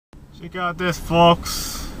Check out this,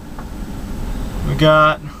 folks. We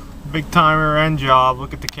got big time rear end job.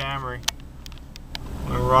 Look at the Camry.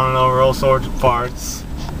 We're running over all sorts of parts.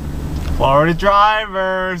 Florida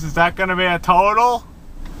drivers. Is that gonna be a total?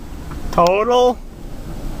 Total?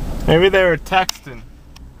 Maybe they were texting.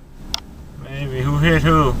 Maybe. Who hit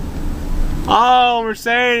who? Oh,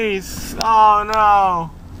 Mercedes. Oh no.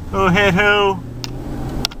 Who hit who?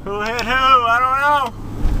 Who hit who? I don't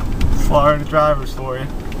know. Florida drivers for you.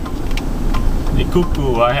 The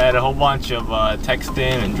cuckoo. I had a whole bunch of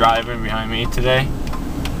texting and driving behind me today.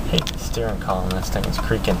 I hate the steering column. This thing is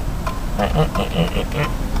creaking.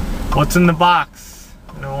 What's in the box?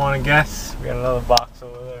 I don't want to guess. We got another box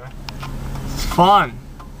over there. It's fun.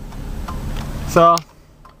 So,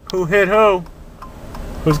 who hit who?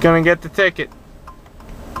 Who's gonna get the ticket?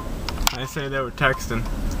 I say they were texting.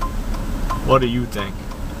 What do you think?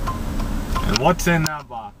 And what's in that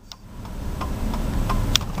box?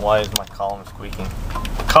 Why is my column squeaking?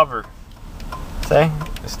 The cover. See?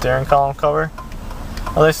 The steering column cover.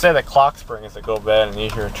 Well, they say the clock springs that go bad in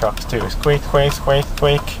these here trucks too. Squeak, squeak, squeak,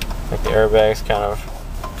 squeak. Like the airbags kind of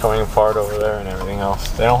coming apart over there and everything else.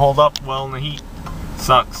 They don't hold up well in the heat.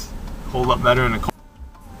 Sucks. Hold up better in the cold.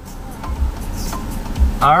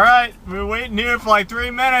 Alright, we're waiting here for like 3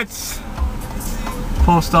 minutes.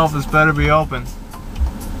 Post office better be open.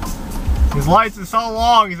 These lights are so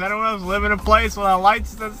long. Does anyone else live in a place without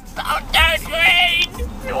lights that stop turn green?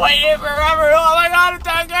 Waiting forever. Oh my god, it's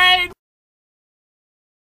turn green!